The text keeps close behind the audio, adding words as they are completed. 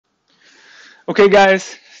Okay,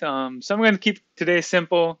 guys, so I'm going to keep today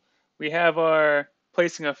simple. We have our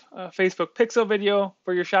placing a Facebook pixel video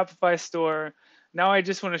for your Shopify store. Now I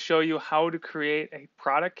just want to show you how to create a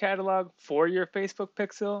product catalog for your Facebook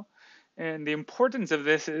pixel. And the importance of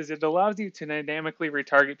this is it allows you to dynamically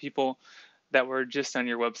retarget people that were just on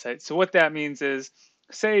your website. So what that means is,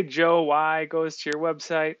 say Joe Y goes to your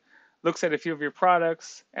website, looks at a few of your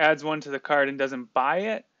products, adds one to the cart and doesn't buy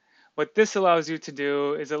it. What this allows you to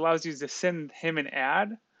do is it allows you to send him an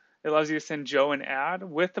ad. It allows you to send Joe an ad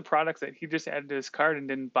with the products that he just added to his cart and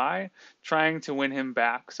didn't buy, trying to win him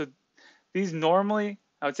back. So these normally,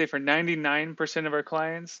 I would say for 99% of our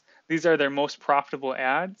clients, these are their most profitable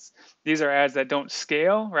ads. These are ads that don't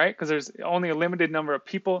scale, right? Because there's only a limited number of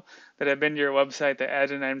people that have been to your website that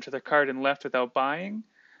added an item to their cart and left without buying.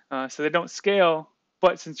 So they don't scale.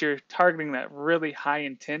 But since you're targeting that really high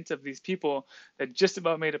intent of these people that just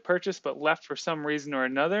about made a purchase but left for some reason or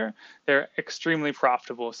another, they're extremely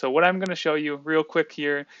profitable. So what I'm going to show you real quick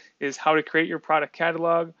here is how to create your product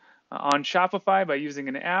catalog on Shopify by using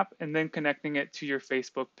an app and then connecting it to your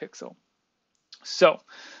Facebook pixel. So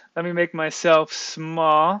let me make myself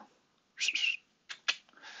small.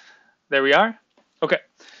 There we are. Okay,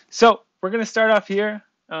 so we're going to start off here.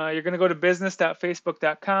 You're going to go to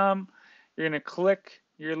business.facebook.com. You're going to click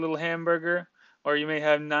your little hamburger, or you may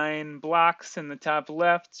have 9 blocks in the top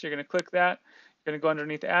left. So you're going to click that. You're going to go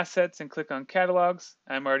underneath assets and click on catalogs.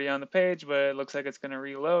 I'm already on the page, but it looks like it's going to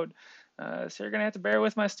reload. So you're going to have to bear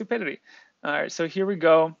with my stupidity. All right, so here we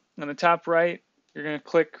go. On the top right, you're going to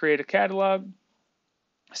click create a catalog.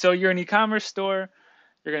 So you're an e-commerce store.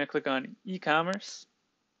 You're going to click on e-commerce.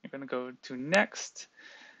 You're going to go to next.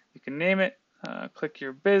 You can name it. Click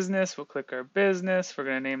your business. We'll click our business. We're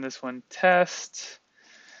going to name this one test.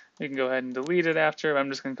 You can go ahead and delete it after. I'm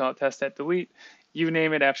just going to call it test at delete. You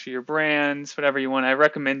name it after your brands, whatever you want. I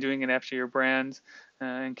recommend doing it after your brands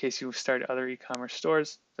in case you start other e-commerce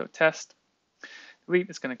stores. So test, delete,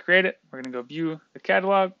 it's going to create it. We're going to go view the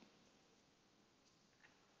catalog.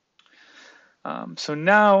 So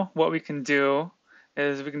now what we can do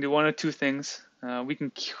is we can do one of two things. We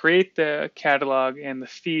can create the catalog and the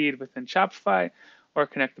feed within Shopify or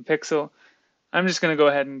connect the pixel. I'm just going to go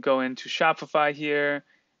ahead and go into Shopify here,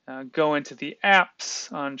 go into the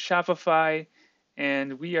apps on Shopify,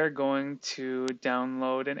 and we are going to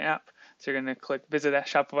download an app. So you're going to click visit that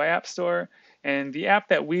Shopify App Store, and the app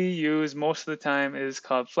that we use most of the time is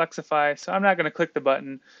called Flexify. So I'm not going to click the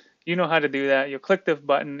button. You know how to do that. You'll click the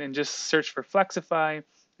button and just search for Flexify.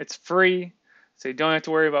 It's free, so you don't have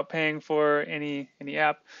to worry about paying for any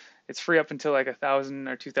app. It's free up until like 1,000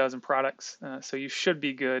 or 2,000 products, so you should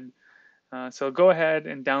be good. So go ahead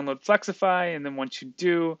and download Flexify, and then once you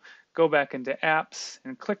do, go back into apps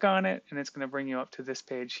and click on it, and it's going to bring you up to this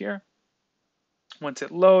page here. Once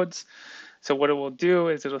it loads, so what it will do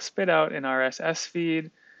is it'll spit out an RSS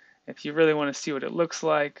feed. If you really want to see what it looks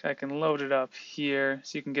like, I can load it up here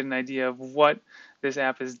so you can get an idea of what this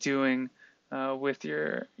app is doing with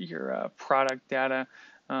your product data.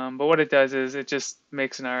 But what it does is it just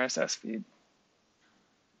makes an RSS feed.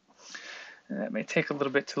 And that may take a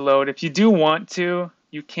little bit to load. If you do want to,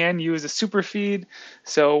 you can use a super feed.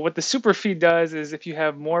 So what the super feed does is if you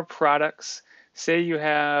have more products, say you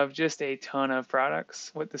have just a ton of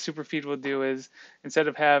products, what the super feed will do is instead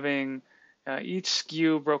of having each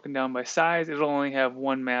SKU broken down by size, it'll only have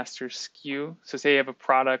one master SKU. So say you have a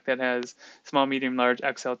product that has small, medium, large,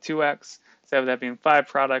 XL, 2X. Instead of that being 5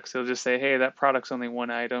 products, it'll just say, hey, that product's only one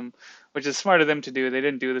item, which is smart of them to do. They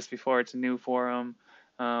didn't do this before. It's new for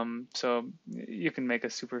them. So you can make a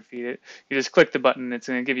super feed. You just click the button. It's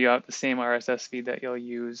going to give you out the same RSS feed that you'll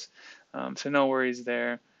use. So no worries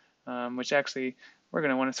there, which actually we're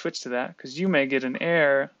going to want to switch to that because you may get an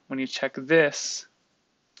error when you check this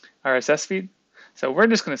RSS feed. So we're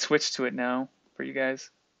just going to switch to it now for you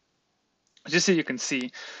guys, just so you can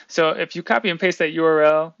see. So if you copy and paste that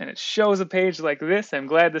URL and it shows a page like this, I'm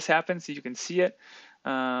glad this happened so you can see it.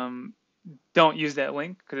 Don't use that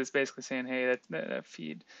link because it's basically saying, hey, that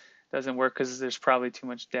feed doesn't work because there's probably too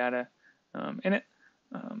much data in it.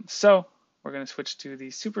 So we're going to switch to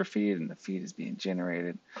the super feed, and the feed is being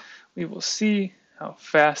generated. We will see how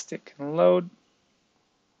fast it can load.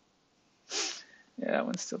 Yeah, that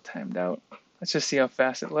one's still timed out. Let's just see how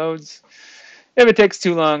fast it loads. If it takes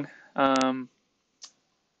too long, I'll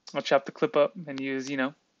chop the clip up and use,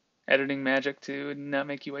 editing magic to not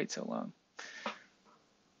make you wait so long.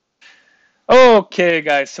 Okay,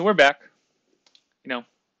 guys, so we're back.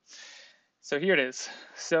 So here it is.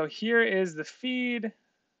 So here is the feed.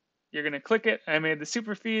 You're going to click it. I made the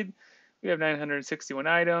super feed. We have 961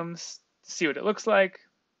 items. See what it looks like.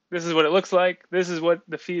 This is what it looks like. This is what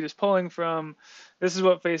the feed is pulling from. This is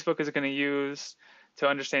what Facebook is going to use to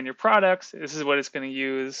understand your products. This is what it's going to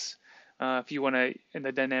use if you want to, in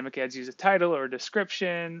the dynamic ads, use a title or a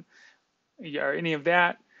description or any of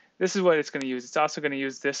that. This is what it's going to use. It's also going to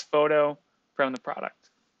use this photo from the product.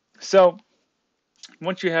 So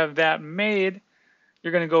once you have that made,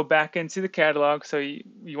 you're going to go back into the catalog. So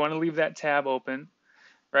you want to leave that tab open,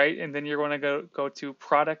 right? And then you're going to go to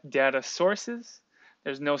product data sources.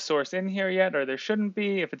 There's no source in here yet, or there shouldn't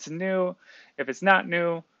be. If it's new, if it's not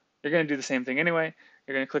new, you're going to do the same thing anyway.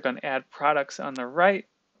 You're going to click on add products on the right.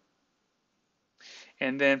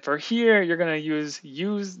 And then for here, you're going to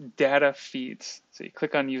use data feeds. So you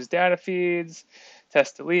click on use data feeds,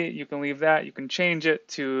 test delete. You can leave that. You can change it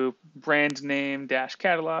to brand name dash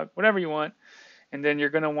catalog, whatever you want. And then you're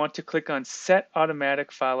going to want to click on set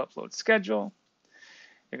automatic file upload schedule.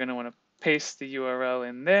 You're going to want to paste the URL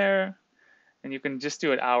in there, and you can just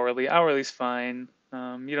do it hourly. Hourly is fine.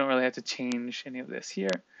 You don't really have to change any of this here.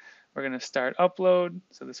 We're going to start upload.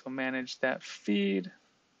 So this will manage that feed.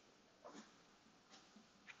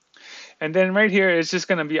 And then right here is just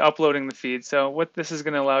going to be uploading the feed. So what this is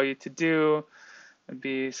going to allow you to do would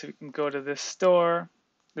be, so we can go to this store.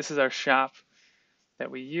 This is our shop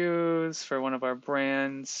that we use for one of our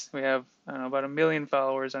brands. We have, I don't know, about 1 million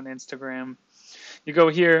followers on Instagram. You go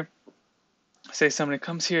here, say somebody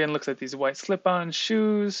comes here and looks at these white slip-on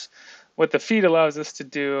shoes. What the feed allows us to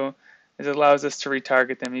do is it allows us to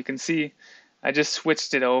retarget them. You can see I just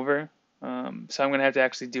switched it over. So I'm going to have to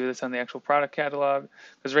actually do this on the actual product catalog,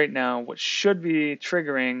 because right now what should be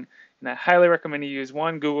triggering, and I highly recommend you use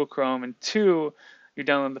 1, Google Chrome, and 2, you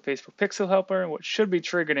download the Facebook Pixel Helper. What should be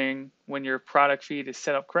triggering when your product feed is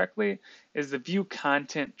set up correctly is the view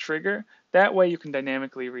content trigger. That way you can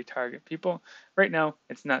dynamically retarget people. Right now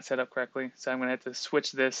it's not set up correctly, so I'm going to have to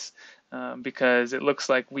switch this because it looks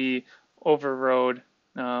like we overrode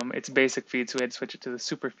its basic feed, so we had to switch it to the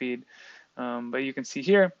super feed. But you can see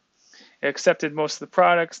here, it accepted most of the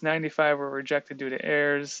products, 95 were rejected due to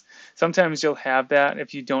errors. Sometimes you'll have that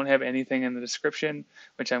if you don't have anything in the description,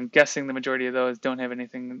 which I'm guessing the majority of those don't have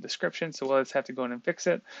anything in the description, so we'll just have to go in and fix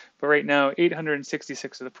it. But right now,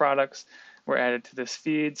 866 of the products were added to this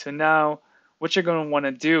feed. So now what you're going to want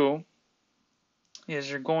to do is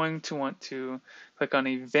you're going to want to click on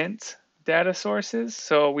event data sources.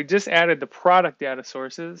 So we just added the product data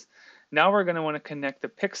sources. Now we're going to want to connect the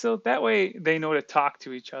pixel. That way they know to talk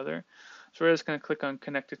to each other. So we're just going to click on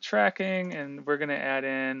connected tracking, and we're going to add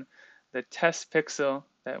in the test pixel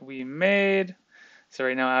that we made. So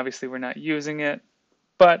right now, obviously, we're not using it,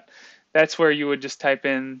 but that's where you would just type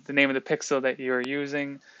in the name of the pixel that you're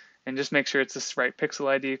using and just make sure it's the right pixel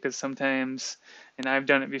ID, because sometimes, and I've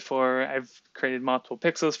done it before, I've created multiple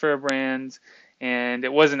pixels for a brand, and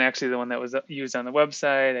it wasn't actually the one that was used on the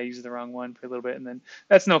website. I used the wrong one for a little bit, and then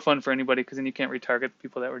that's no fun for anybody, because then you can't retarget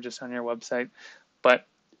people that were just on your website. But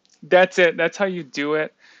that's it. That's how you do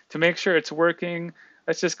it. To make sure it's working,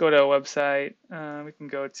 let's just go to a website. We can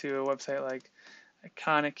go to a website like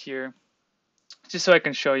Iconic here, just so I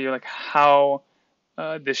can show you like how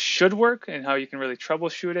this should work and how you can really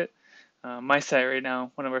troubleshoot it. My site right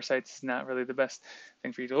now, one of our sites, is not really the best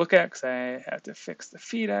thing for you to look at because I have to fix the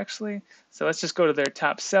feed actually. So let's just go to their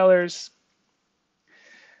top sellers.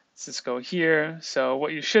 Let's just go here. So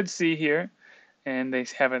what you should see here, and they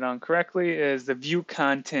have it on correctly, is the view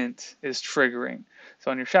content is triggering. So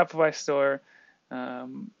on your Shopify store,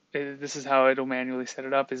 this is how it'll manually set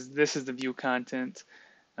it up, is this is the view content,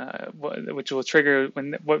 which will trigger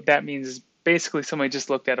when, what that means is basically somebody just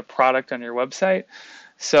looked at a product on your website.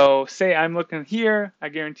 So say I'm looking here, I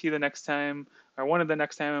guarantee the next time, or one of the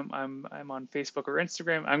next time I'm on Facebook or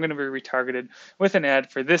Instagram, I'm going to be retargeted with an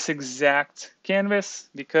ad for this exact canvas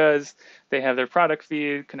because they have their product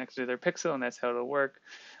feed connected to their pixel, and that's how it'll work.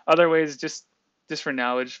 Other ways, just for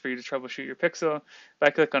knowledge for you to troubleshoot your pixel, if I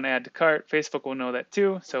click on add to cart, Facebook will know that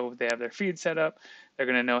too. So if they have their feed set up, they're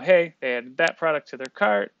going to know, hey, they added that product to their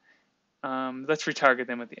cart. Let's retarget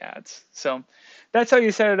them with the ads. So that's how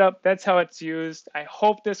you set it up. That's how it's used. I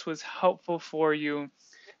hope this was helpful for you.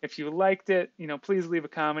 If you liked it, please leave a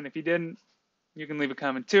comment. If you didn't, you can leave a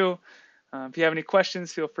comment too. If you have any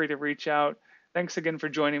questions, feel free to reach out. Thanks again for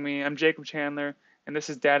joining me. I'm Jacob Chandler, and this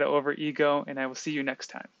is Data Over Ego, and I will see you next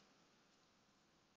time.